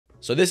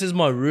So this is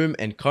my room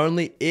and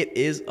currently it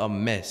is a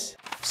mess.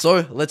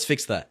 So let's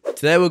fix that.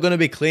 Today we're going to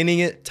be cleaning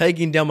it,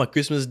 taking down my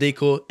Christmas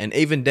decor and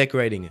even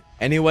decorating it.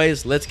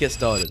 Anyways, let's get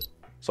started.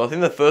 So I think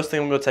the first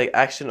thing I'm going to take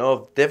action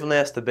of definitely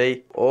has to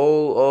be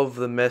all of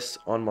the mess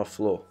on my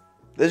floor.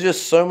 There's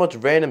just so much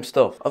random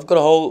stuff. I've got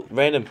a whole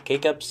random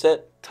keycap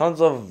set,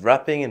 tons of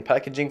wrapping and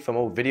packaging from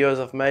all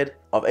videos I've made.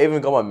 I've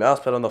even got my mouse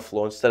pad on the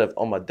floor instead of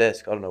on my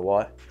desk. I don't know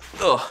why.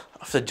 Ugh, I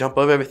have to jump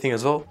over everything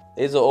as well.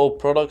 These are all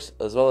products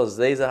as well as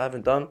these I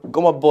haven't done.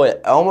 Got my boy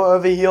Elmo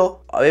over here.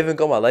 I've even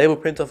got my label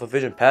printer for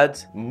vision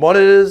pads,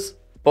 monitors.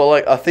 But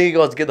like, I think you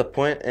guys get the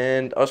point,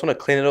 and I just want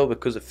to clean it all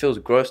because it feels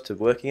gross to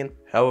work in.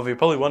 However, you're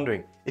probably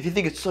wondering, if you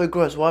think it's so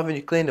gross, why haven't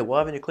you cleaned it? Why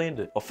haven't you cleaned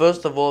it? Well,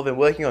 first of all, I've been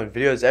working on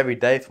videos every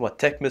day for my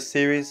Techmas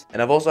series,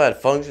 and I've also had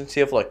functions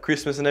here for like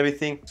Christmas and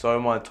everything. So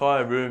my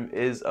entire room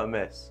is a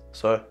mess.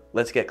 So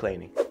let's get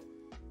cleaning.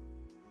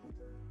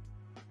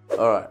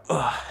 Alright.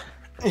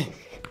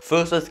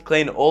 First, let's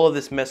clean all of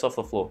this mess off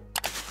the floor.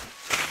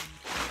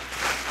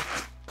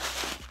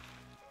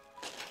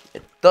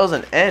 It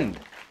doesn't end.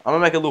 I'm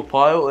gonna make a little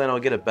pile and I'll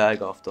get a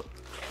bag after.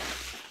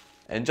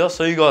 And just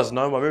so you guys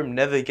know, my room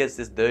never gets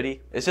this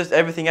dirty. It's just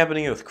everything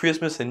happening with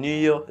Christmas and New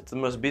Year. It's the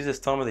most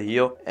busiest time of the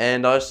year.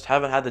 And I just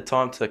haven't had the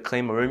time to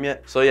clean my room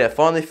yet. So yeah, it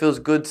finally feels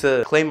good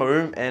to clean my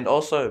room and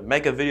also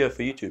make a video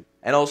for YouTube.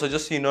 And also,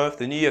 just so you know, if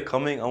the new year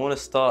coming, I want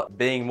to start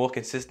being more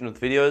consistent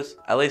with videos.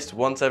 At least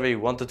once every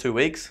 1 to 2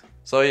 weeks.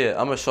 So yeah,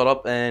 I'm gonna shut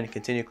up and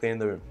continue cleaning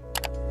the room.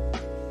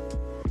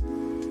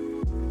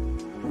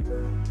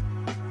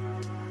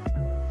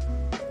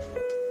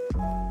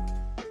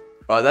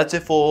 Right, that's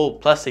it for all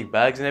plastic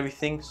bags and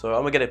everything. So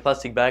I'm gonna get a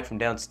plastic bag from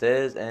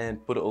downstairs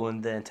and put it all in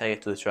there and take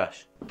it to the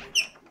trash.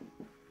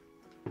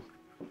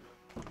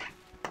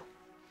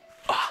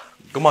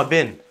 Got my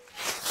bin.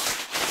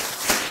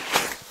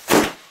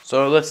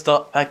 So let's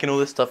start packing all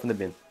this stuff in the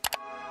bin.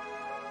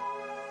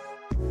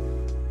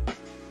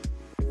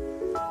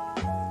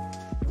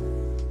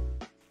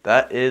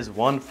 That is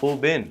one full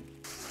bin.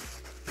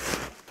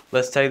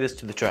 Let's take this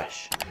to the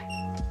trash.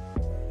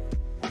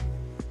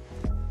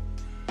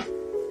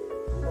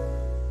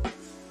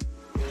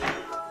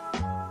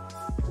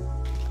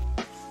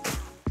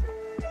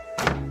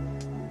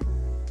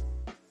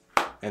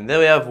 And there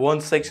we have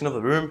one section of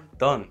the room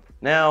done.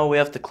 Now we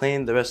have to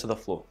clean the rest of the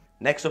floor.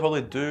 Next I'll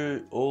probably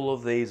do all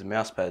of these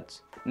mouse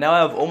pads. Now I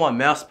have all my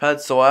mouse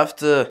pads, so I have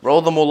to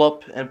roll them all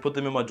up and put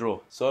them in my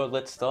drawer. So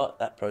let's start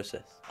that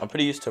process. I'm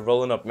pretty used to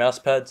rolling up mouse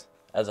pads,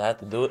 as I had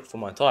to do it for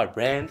my entire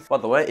brand. By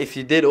the way, if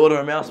you did order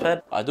a mouse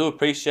pad, I do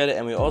appreciate it,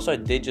 and we also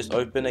did just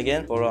open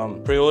again for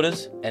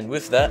pre-orders. And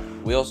with that,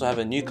 we also have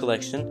a new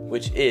collection,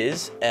 which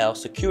is our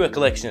Sakura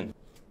collection.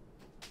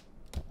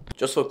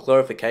 Just for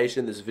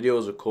clarification, this video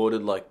was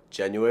recorded like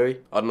January.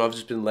 I don't know, I've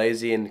just been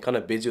lazy and kind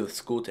of busy with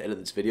school to edit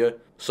this video.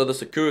 So the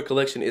Sakura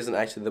collection isn't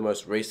actually the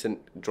most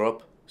recent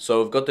drop.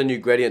 So we've got the new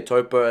Gradient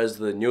Taupe as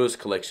the newest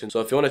collection.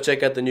 So if you want to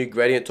check out the new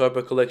Gradient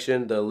Taupe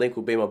collection, the link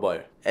will be in my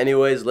bio.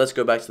 Anyways, let's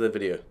go back to the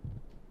video.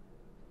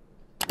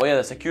 Well, yeah,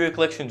 the Sakura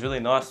collection is really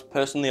nice.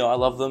 Personally, I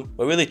love them.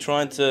 We're really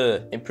trying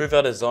to improve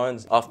our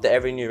designs after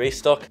every new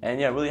restock. And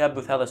yeah, really happy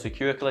with how the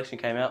Sakura collection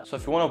came out. So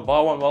if you want to buy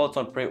one while it's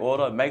on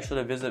pre-order, make sure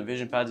to visit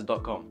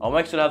visionpads.com. I'll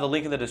make sure to have the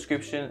link in the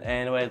description.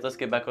 Anyways, let's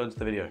get back onto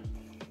the video.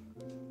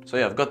 So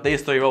yeah, I've got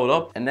these 3 rolled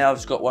up, and now I've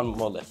just got one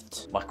more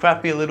left. My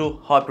crappy little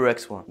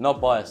HyperX one. Not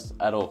biased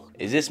at all.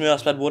 Is this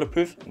mousepad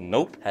waterproof?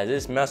 Nope. Has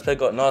this mousepad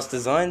got nice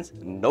designs?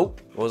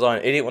 Nope. Was I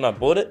an idiot when I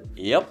bought it?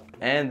 Yep.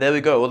 And there we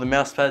go, all the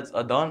mousepads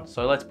are done,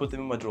 so let's put them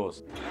in my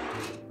drawers.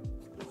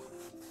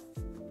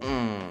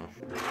 Then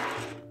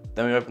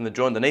we open the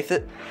drawer underneath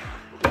it.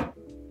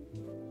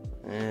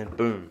 And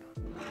boom.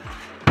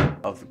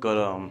 I've got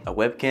a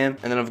webcam,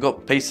 and then I've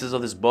got pieces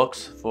of this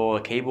box for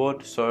a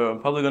keyboard. So I'm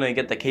probably gonna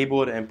get the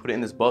keyboard and put it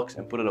in this box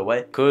and put it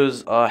away,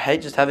 because I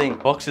hate just having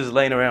boxes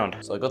laying around.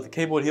 So I got the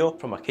keyboard here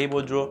from my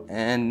keyboard drawer,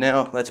 and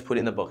now let's put it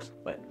in the box.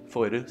 Wait,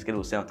 before we do, let's get a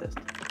little sound test.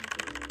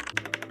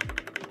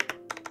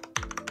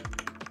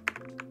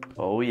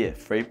 Oh yeah,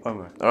 free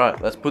promo. All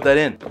right, let's put that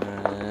in,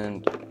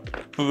 and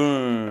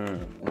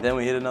boom. And then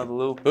we hit another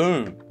little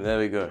boom. There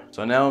we go.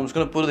 So now I'm just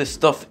gonna put this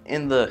stuff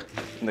in the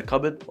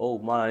cupboard. Oh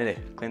man, I need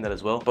to clean that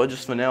as well. But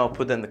just for now, I'll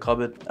put that in the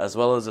cupboard as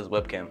well as this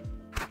webcam.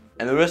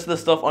 And the rest of the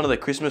stuff under the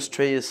Christmas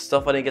tree is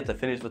stuff I didn't get to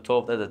finish for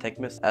 12th as a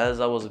Techmas, as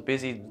I was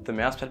busy with the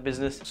mousepad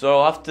business. So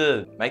I'll have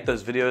to make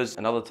those videos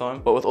another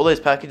time. But with all these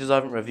packages I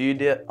haven't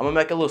reviewed yet, I'm gonna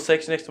make a little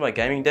section next to my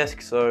gaming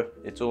desk so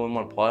it's all in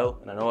one pile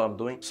and I know what I'm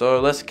doing.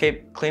 So let's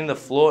keep cleaning the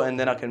floor and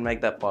then I can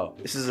make that pile.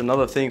 This is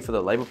another thing for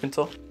the label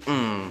printer.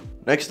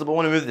 Next up, I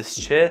want to move this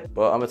chair,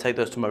 but I'm gonna take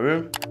those to my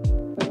room.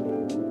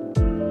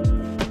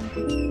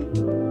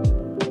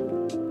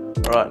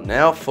 Alright,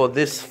 now for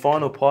this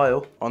final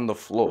pile on the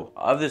floor.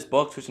 I have this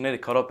box which I need to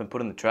cut up and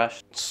put in the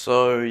trash.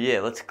 So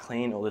yeah, let's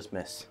clean all this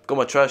mess. Got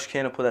my trash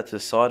can, I'll put that to the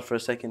side for a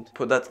second.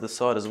 Put that to the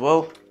side as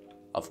well.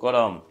 I've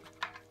got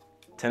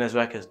tennis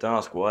rackets, don't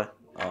ask why.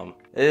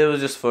 It was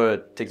just for a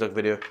TikTok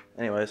video.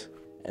 Anyways.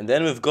 And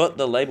then we've got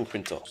the label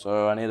printer.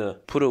 So I need to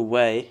put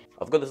away.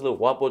 I've got this little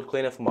whiteboard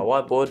cleaner for my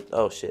whiteboard.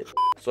 Oh shit.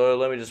 So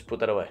let me just put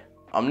that away.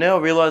 I'm now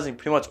realizing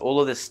pretty much all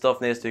of this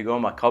stuff needs to go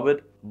in my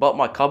cupboard, but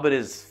my cupboard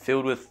is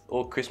filled with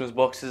all Christmas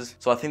boxes.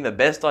 So I think the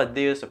best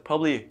idea is to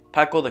probably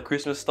pack all the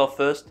Christmas stuff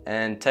first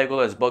and take all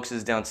those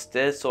boxes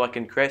downstairs so I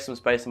can create some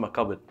space in my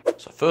cupboard.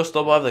 So first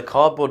up, I have the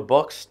cardboard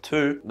box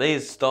to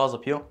these stars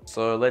up here.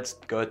 So let's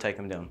go take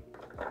them down.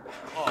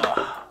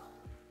 Oh,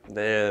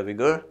 there we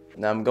go.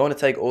 Now I'm going to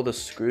take all the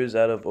screws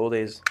out of all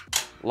these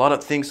light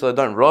up things so they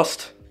don't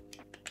rust.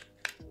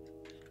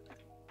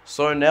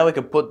 So now we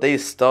can put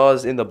these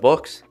stars in the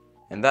box.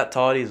 And that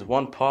tidies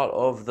one part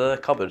of the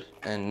cupboard.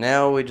 And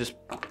now we just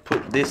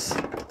put this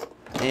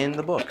in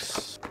the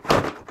box.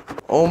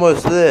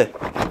 Almost there.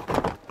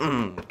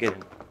 Get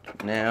in.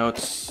 Now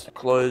let's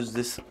close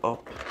this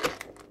up.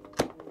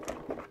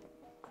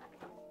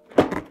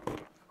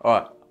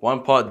 Alright,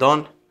 one part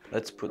done.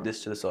 Let's put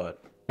this to the side.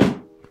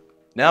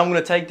 Now I'm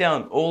going to take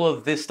down all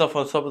of this stuff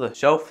on top of the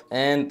shelf.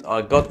 And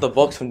I got the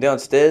box from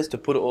downstairs to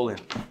put it all in.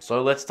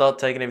 So let's start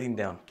taking everything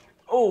down.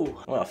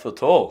 Oh, I feel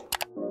tall.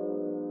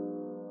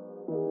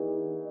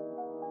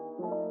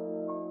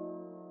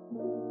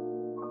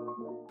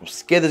 I'm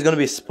scared there's gonna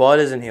be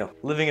spiders in here.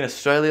 Living in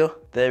Australia,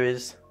 there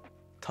is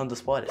tons of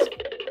spiders.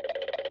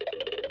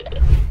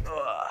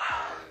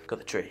 Got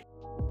the tree.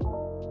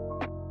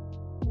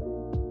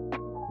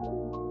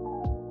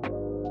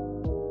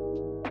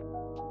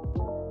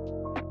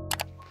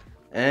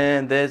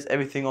 And there's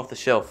everything off the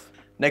shelf.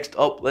 Next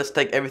up, let's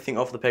take everything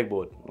off the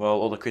pegboard. Well,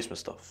 all the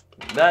Christmas stuff.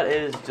 That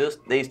is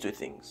just these two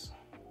things.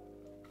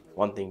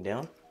 One thing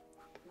down.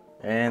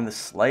 And the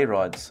sleigh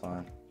ride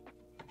sign.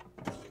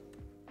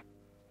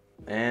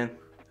 And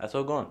that's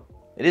all gone.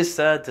 It is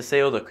sad to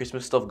see all the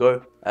Christmas stuff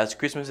go, as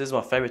Christmas is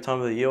my favorite time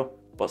of the year,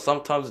 but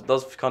sometimes it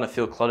does kind of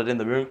feel cluttered in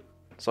the room.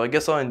 So I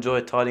guess I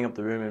enjoy tidying up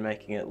the room and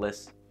making it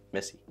less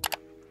messy.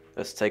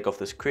 Let's take off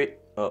this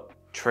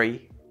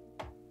tree.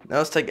 Now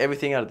let's take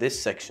everything out of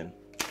this section.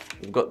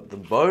 We've got the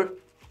bow,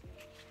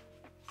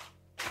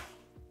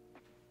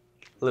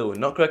 a little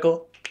nutcracker.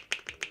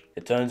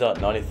 It turns out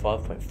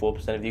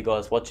 95.4% of you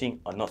guys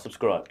watching are not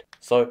subscribed.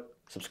 So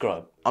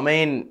subscribe. I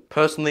mean,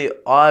 personally,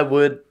 I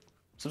would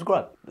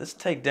subscribe. Let's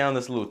take down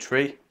this little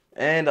tree.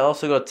 And I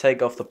also got to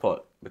take off the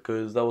pot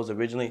because that was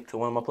originally to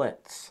one of my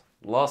plants.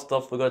 Last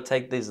off, we got to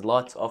take these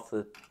lights off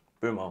the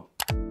broom arm.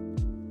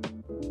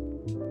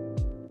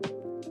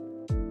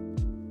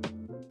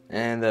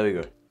 And there we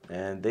go.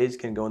 And these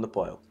can go in the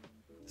pile.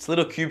 This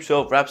little cube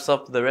shelf wraps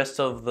up the rest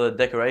of the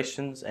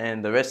decorations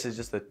and the rest is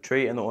just the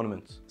tree and the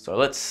ornaments. So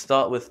let's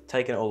start with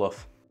taking it all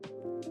off.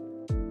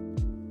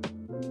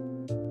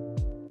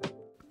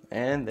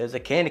 And there's a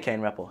candy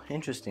cane wrapper.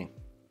 Interesting.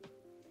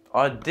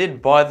 I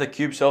did buy the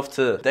cube shelf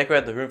to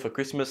decorate the room for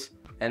Christmas,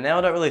 and now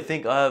I don't really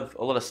think I have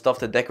a lot of stuff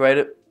to decorate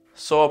it.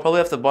 So I'll probably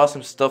have to buy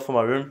some stuff for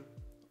my room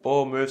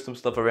or move some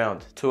stuff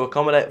around to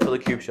accommodate for the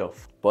cube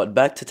shelf. But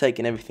back to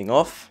taking everything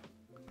off.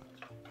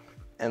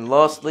 And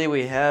lastly,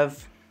 we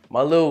have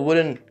my little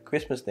wooden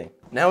Christmas thing.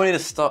 Now we need to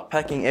start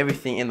packing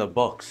everything in the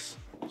box.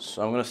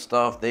 So I'm gonna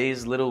start with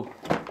these little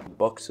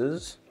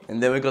boxes,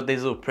 and then we got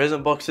these little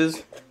present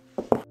boxes.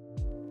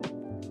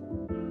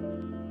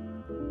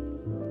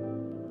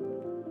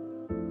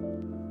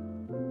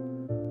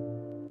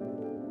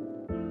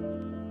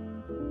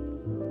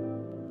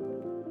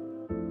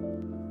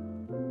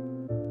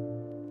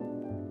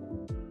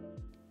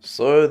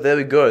 So there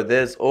we go,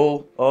 there's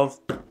all of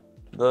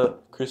the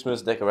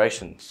Christmas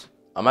decorations.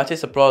 I'm actually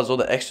surprised all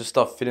the extra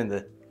stuff fit in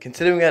there,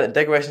 considering I had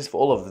decorations for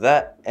all of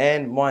that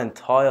and my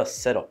entire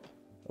setup.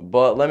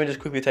 But let me just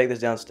quickly take this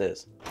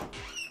downstairs.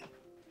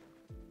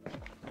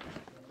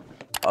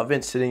 I've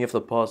been sitting here for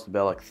the past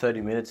about like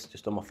 30 minutes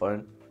just on my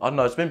phone. I don't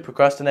know, it's been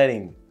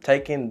procrastinating,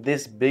 taking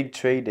this big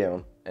tree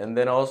down. And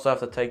then I also have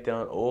to take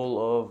down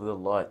all of the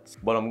lights.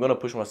 But I'm gonna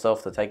push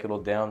myself to take it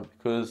all down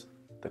because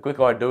the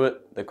quicker I do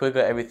it, the quicker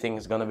everything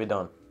is gonna be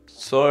done.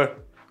 So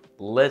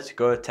let's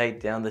go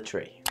take down the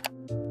tree.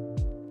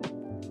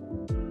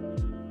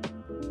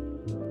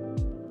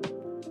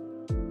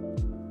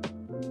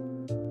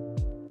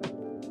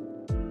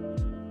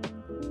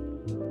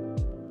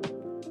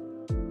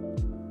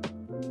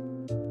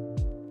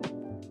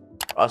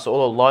 Alright, so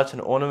all the lights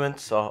and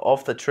ornaments are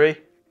off the tree.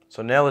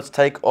 So now let's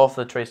take off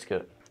the tree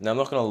skirt. Now I'm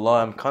not gonna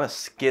lie, I'm kind of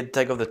scared to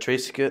take off the tree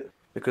skirt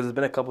because there's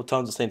been a couple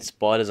times I've seen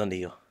spiders under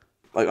here.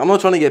 Like, I'm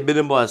not trying to get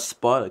bitten by a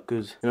spider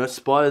because, you know,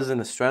 spiders in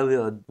Australia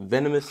are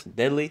venomous,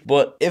 deadly.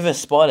 But if a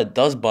spider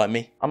does bite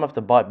me, I'm gonna have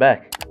to bite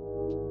back.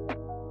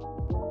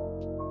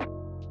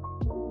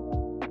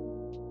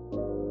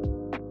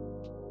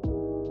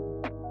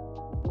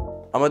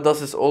 I'm gonna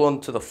dust this all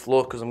onto the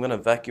floor because I'm gonna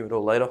vacuum it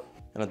all later.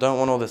 And I don't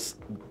want all this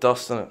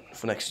dust on it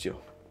for next year.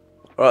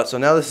 Alright, so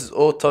now this is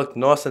all tucked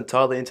nice and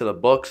tightly into the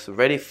box,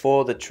 ready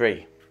for the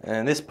tree.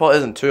 And this part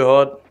isn't too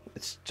hard,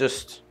 it's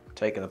just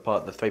taking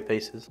apart the 3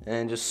 pieces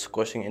and just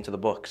squashing it into the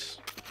box.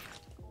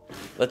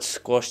 Let's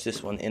squash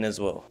this one in as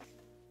well.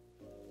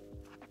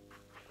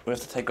 We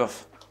have to take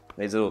off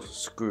these little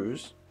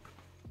screws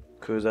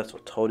because that's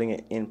what's holding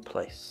it in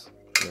place.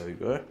 There we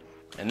go.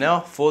 And now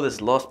for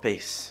this last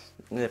piece.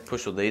 I'm going to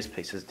push all these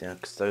pieces down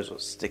because those will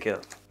stick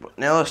out. But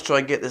now let's try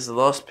and get this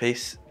last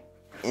piece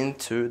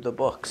into the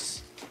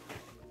box.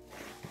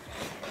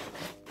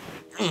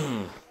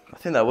 I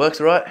think that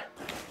works right.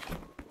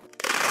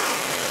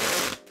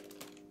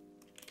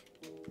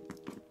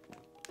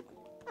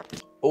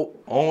 Oh,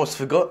 almost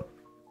forgot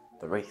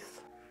the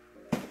wreath.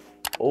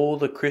 All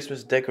the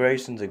Christmas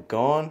decorations are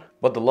gone,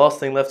 but the last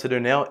thing left to do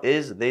now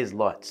is these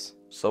lights.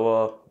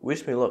 So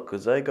wish me luck,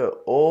 because they go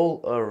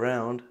all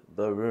around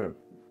the room.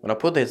 When I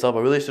put these up, I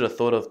really should have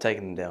thought of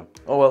taking them down.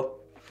 Oh well.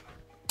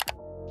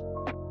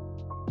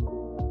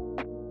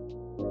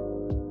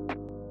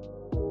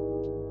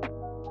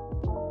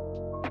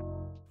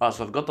 Alright,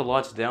 so I've got the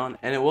lights down,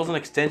 and it was an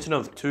extension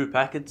of 2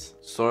 packets,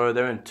 so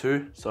they're in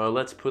 2. So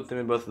let's put them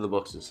in both of the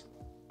boxes.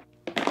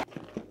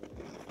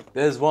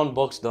 There's one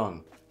box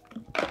done.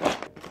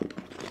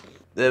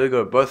 There we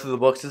go, both of the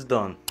boxes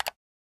done.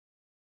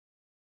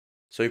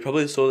 So you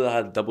probably saw that I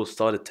had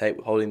double-sided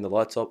tape holding the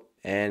lights up,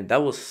 and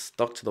that was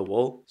stuck to the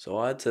wall. So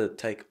I had to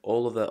take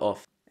all of that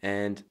off,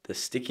 and the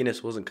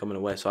stickiness wasn't coming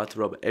away, so I had to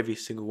rub every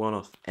single one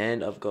off.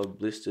 And I've got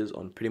blisters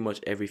on pretty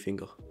much every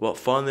finger. Well,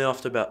 finally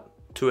after about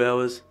 2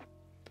 hours,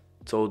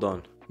 it's all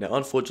done. Now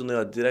unfortunately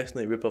I did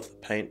accidentally rip off the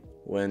paint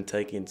when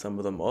taking some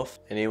of them off.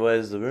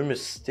 Anyways, the room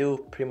is still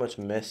pretty much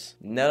a mess.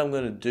 Now what I'm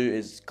going to do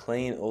is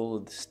clean all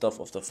of this stuff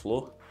off the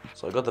floor.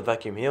 So I got the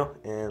vacuum here,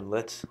 and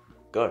let's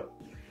go.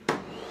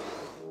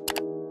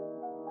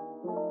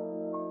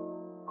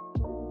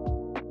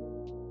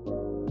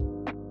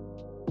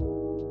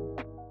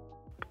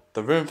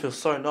 The room feels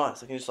so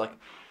nice. I can just like...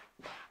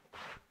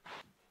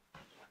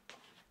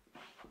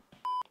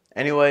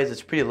 Anyways,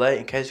 it's pretty late.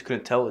 In case you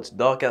couldn't tell, it's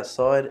dark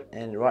outside,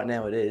 and right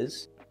now it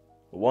is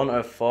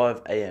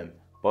 1:05 AM.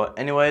 But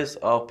anyways,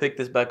 I'll pick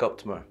this back up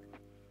tomorrow.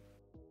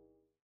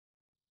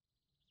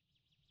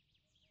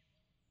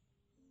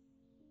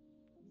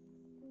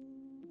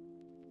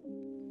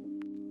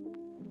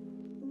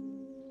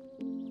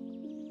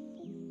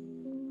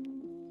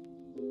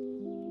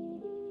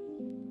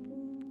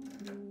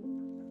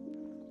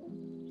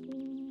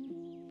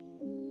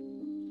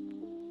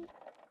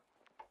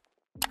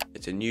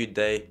 It's a new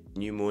day,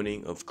 new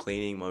morning of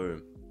cleaning my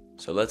room.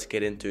 So let's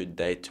get into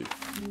day 2.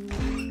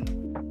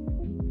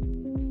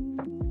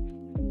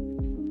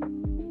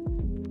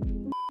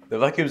 The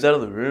vacuum's out of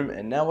the room,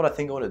 and now what I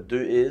think I want to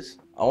do is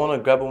I want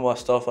to grab all my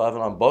stuff I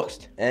haven't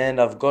unboxed, and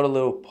I've got a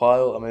little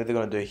pile I'm either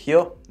going to do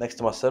here next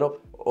to my setup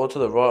or to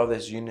the right of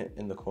this unit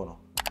in the corner.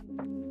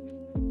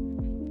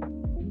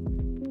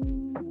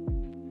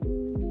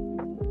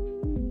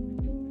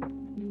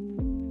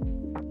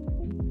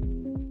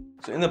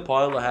 So in the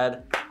pile I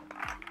had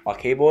my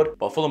keyboard,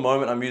 but for the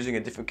moment I'm using a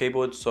different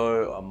keyboard,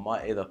 so I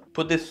might either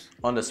put this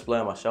on display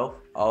on my shelf.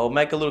 I'll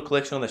make a little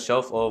collection on the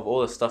shelf of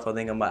all the stuff I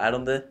think I might add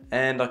on there,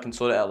 and I can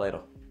sort it out later.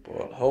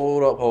 But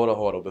hold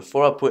up.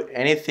 Before I put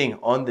anything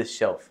on this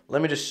shelf,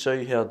 let me just show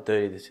you how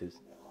dirty this is.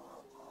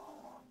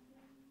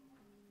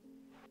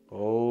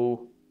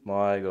 Oh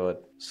my god.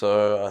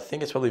 So I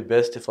think it's probably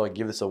best if I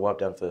give this a wipe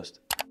down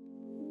first.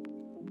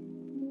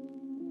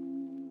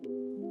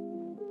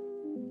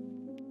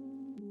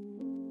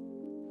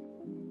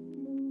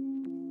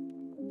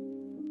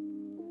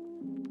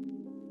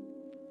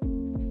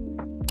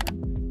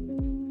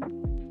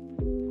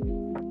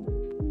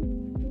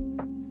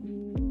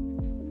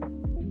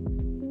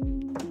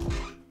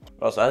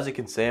 Right, so as you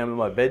can see, I'm in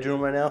my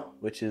bedroom right now,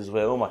 which is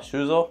where all my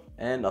shoes are.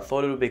 And I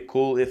thought it would be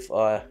cool if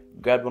I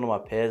grabbed one of my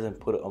pairs and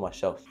put it on my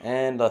shelf.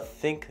 And I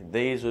think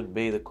these would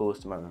be the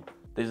coolest in my room.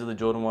 These are the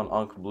Jordan 1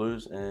 Uncle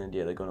Blues, and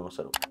yeah, they're going on my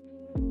setup.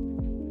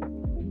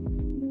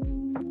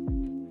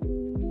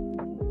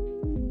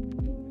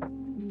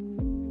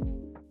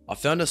 I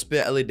found a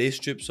spare LED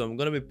strip, so I'm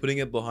going to be putting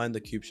it behind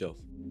the cube shelf.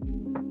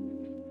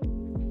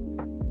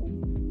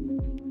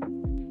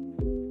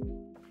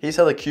 Here's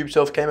how the cube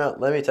shelf came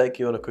out. Let me take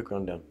you on a quick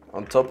rundown.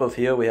 On top of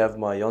here, we have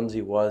my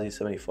Yonsei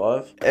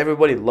YZ75.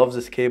 Everybody loves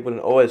this keyboard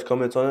and always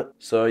comments on it.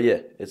 So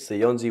yeah, it's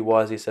the Yonsei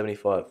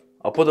YZ75.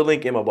 I'll put the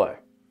link in my bio.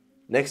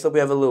 Next up, we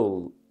have a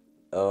little,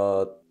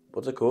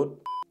 what's it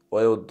called?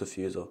 Oil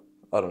diffuser.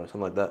 I don't know,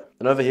 something like that.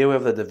 And over here, we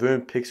have the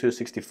Devon Pixel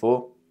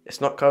 64. It's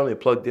not currently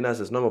plugged in as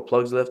there's no more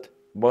plugs left,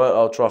 but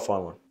I'll try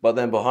find one. But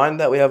then behind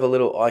that, we have a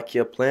little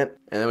IKEA plant.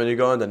 And then when you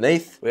go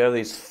underneath, we have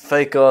these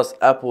fake ass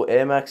Apple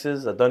Air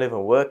Maxes that don't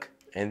even work.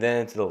 And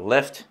then to the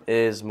left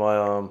is my,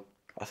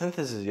 I think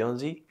this is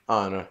Yonsei.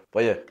 I don't know.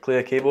 But yeah,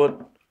 clear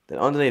keyboard. Then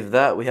underneath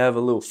that, we have a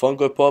little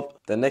Funko Pop.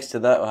 Then next to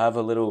that, I have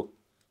a little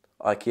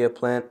IKEA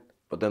plant.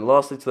 But then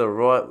lastly to the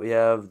right, we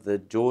have the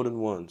Jordan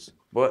 1s.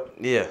 But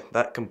yeah,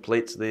 that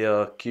completes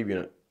the cube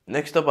unit.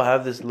 Next up, I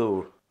have this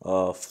little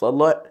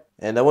floodlight.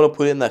 And I want to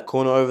put it in that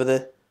corner over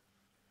there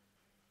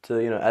to,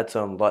 you know, add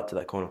some light to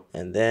that corner.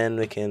 And then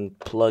we can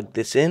plug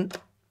this in.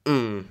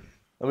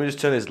 Let me just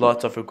turn these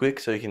lights off real quick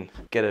so you can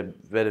get a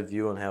better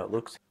view on how it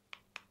looks.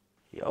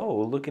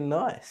 Yo, looking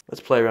nice. Let's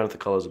play around with the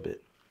colors a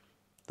bit.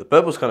 The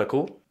purple's kind of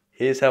cool.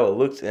 Here's how it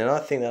looks, and I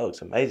think that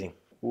looks amazing.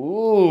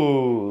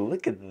 Ooh,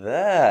 look at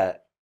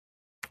that.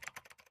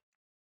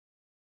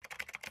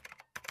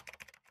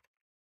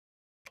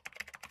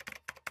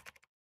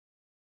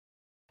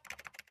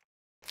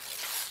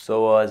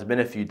 So it's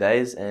been a few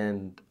days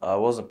and I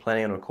wasn't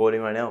planning on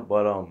recording right now,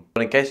 but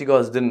in case you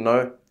guys didn't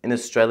know, in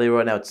Australia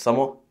right now it's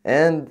summer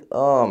and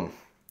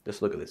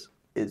just look at this.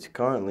 It's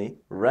currently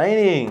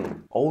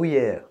raining. Oh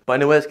yeah. But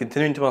anyways,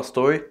 continuing to my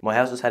story, my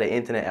house just had an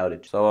internet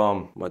outage.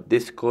 So my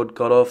Discord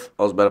got off.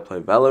 I was about to play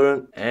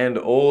Valorant and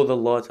all the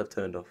lights have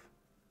turned off.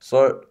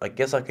 So I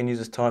guess I can use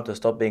this time to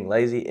stop being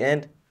lazy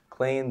and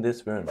clean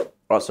this room.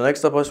 Right, so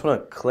next up I just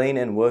want to clean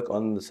and work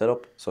on the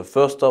setup. So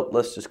first up,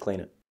 let's just clean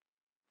it.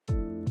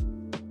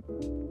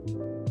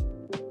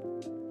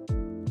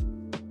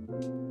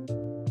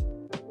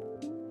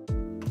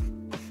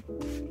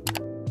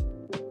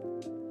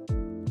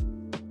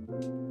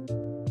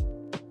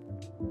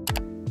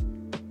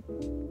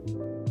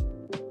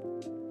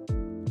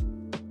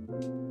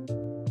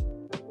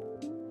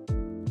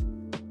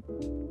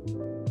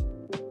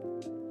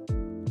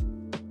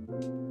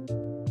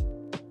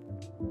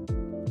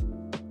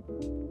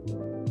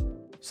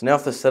 So now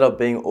after the setup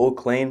being all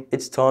clean,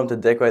 it's time to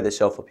decorate the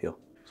shelf up here.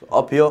 So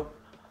up here,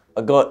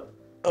 I got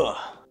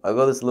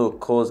this little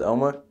Cause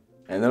Elmo.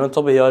 And then on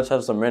top of here, I just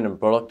have some random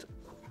product.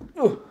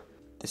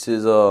 This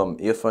is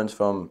earphones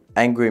from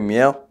Angry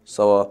Meow.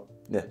 So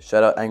yeah,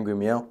 shout out Angry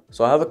Meow.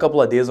 So I have a couple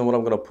ideas on what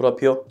I'm gonna put up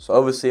here. So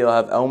obviously I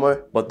have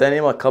Elmo, but then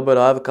in my cupboard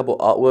I have a couple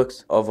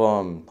artworks of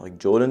like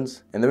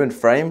Jordans, and they're in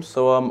frames.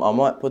 So I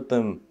might put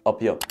them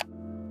up here.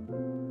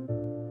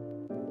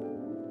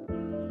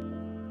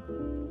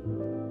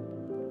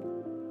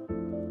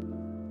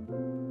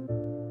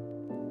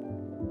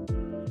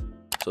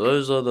 So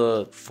those are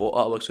the 4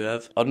 artworks we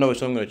have. I don't know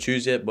which one I'm going to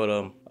choose yet, but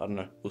I don't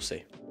know. We'll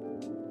see.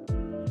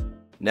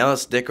 Now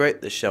let's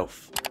decorate the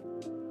shelf.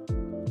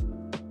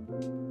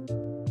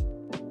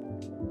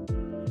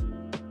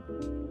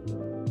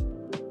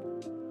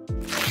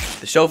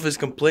 The shelf is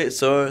complete,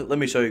 so let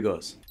me show you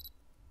guys.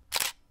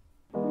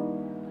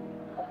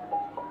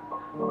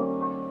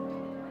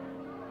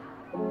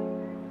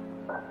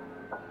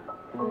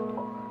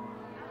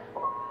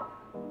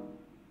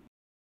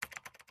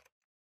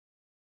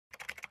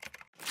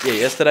 Yeah,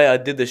 yesterday I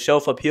did the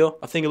shelf up here.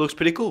 I think it looks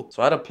pretty cool.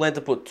 So I had a plan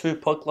to put 2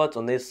 puck lights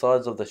on these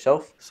sides of the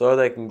shelf so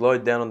they can glow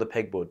down on the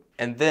pegboard.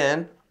 And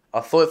then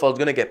I thought if I was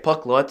going to get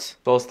puck lights,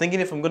 so I was thinking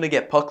if I'm going to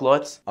get puck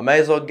lights, I may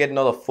as well get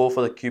another 4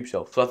 for the cube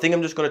shelf. So I think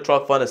I'm just going to try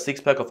to find a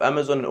 6-pack of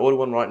Amazon and order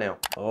one right now.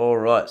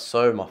 Alright,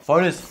 so my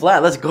phone is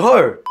flat. Let's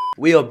go!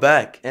 We are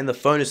back and the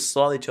phone is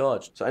slightly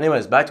charged. So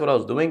anyways, back to what I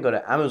was doing. Go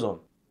to Amazon.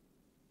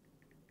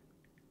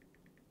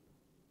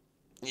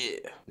 Yeah.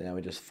 Now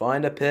we just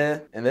find a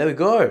pair, and there we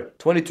go.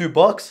 22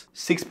 bucks,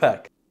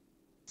 6-pack.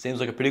 Seems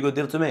like a pretty good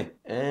deal to me.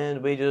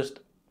 And we just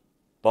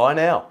buy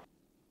now.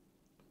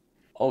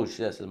 Oh shit,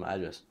 that says my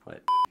address. Wait.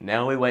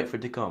 Now we wait for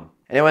it to come.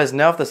 Anyways,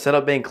 now after the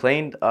setup being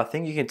cleaned, I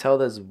think you can tell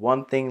there's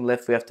one thing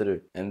left we have to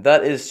do. And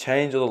that is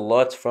change all the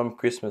lights from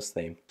Christmas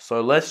theme. So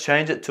let's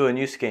change it to a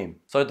new scheme.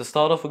 So to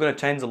start off, we're going to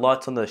change the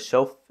lights on the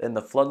shelf and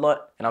the floodlight.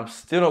 And I'm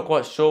still not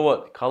quite sure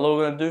what color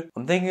we're going to do.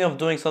 I'm thinking of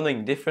doing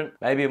something different.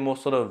 Maybe a more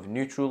sort of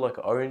neutral, like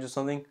orange or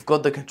something. I've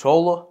got the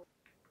controller.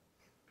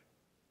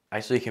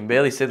 Actually, you can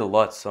barely see the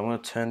lights. So I'm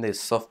going to turn these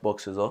soft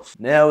boxes off.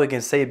 Now we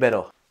can see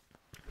better.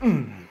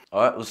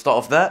 Alright, we'll start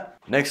off that.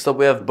 Next up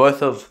we have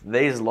both of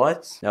these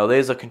lights. Now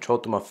these are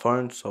controlled through my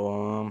phone,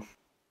 so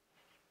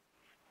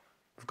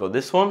we've got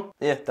this one.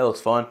 Yeah, that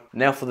looks fine.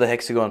 Now for the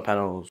hexagon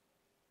panels.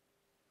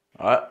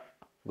 Alright,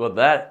 got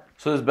that.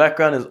 So this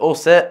background is all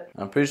set.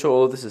 I'm pretty sure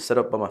all of this is set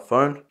up by my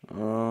phone.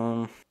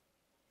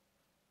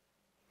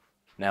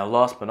 Now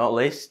last but not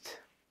least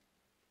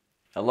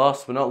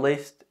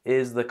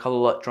is the color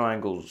light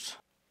triangles.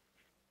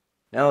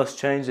 Now let's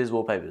change these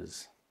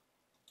wallpapers.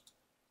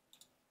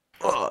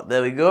 Oh,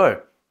 there we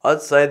go.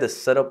 I'd say the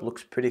setup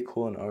looks pretty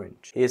cool in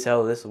orange. Here's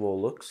how this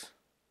wall looks.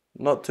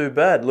 Not too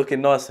bad, looking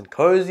nice and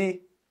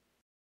cozy.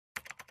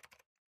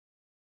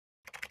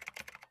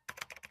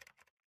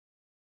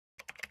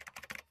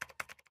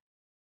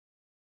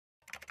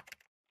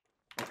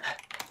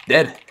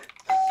 Dead.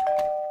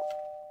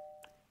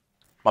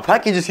 My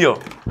package is here.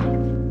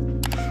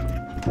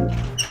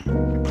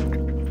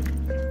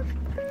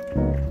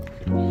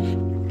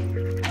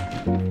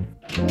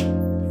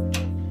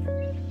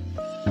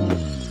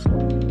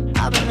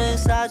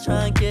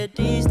 Trying to get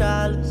these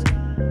dollars,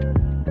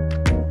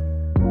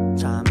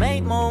 trying to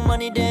make more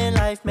money than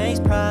life makes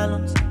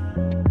problems.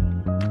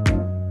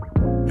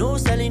 New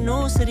city,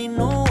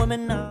 new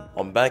women now.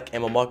 I'm back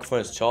and my microphone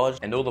is charged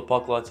and all the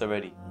puck lights are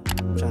ready.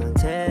 Trying to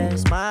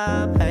test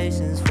my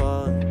patience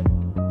for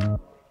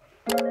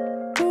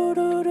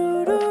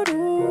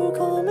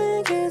come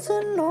and get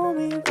to know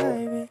me,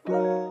 baby.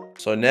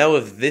 So now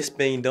with this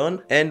being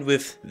done and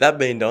with that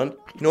being done,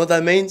 you know what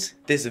that means?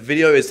 This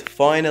video is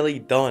finally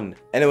done.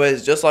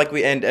 Anyways, just like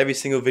we end every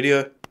single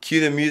video, cue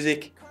the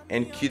music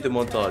and cue the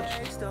montage.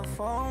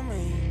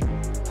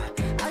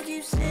 I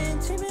keep seeing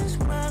demons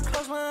when I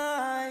close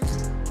my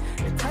eyes.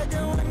 The type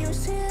that when you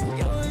see it,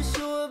 you wish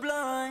you were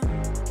blind.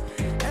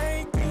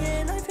 Everything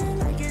in life feel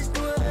like it's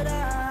do or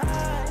die.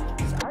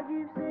 I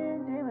keep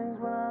seeing demons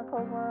when I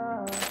close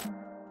my eyes.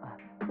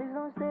 Please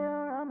don't stay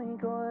around me,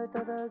 go with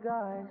other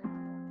guys.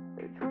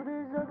 The truth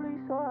is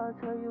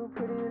tell you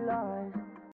pretty lies.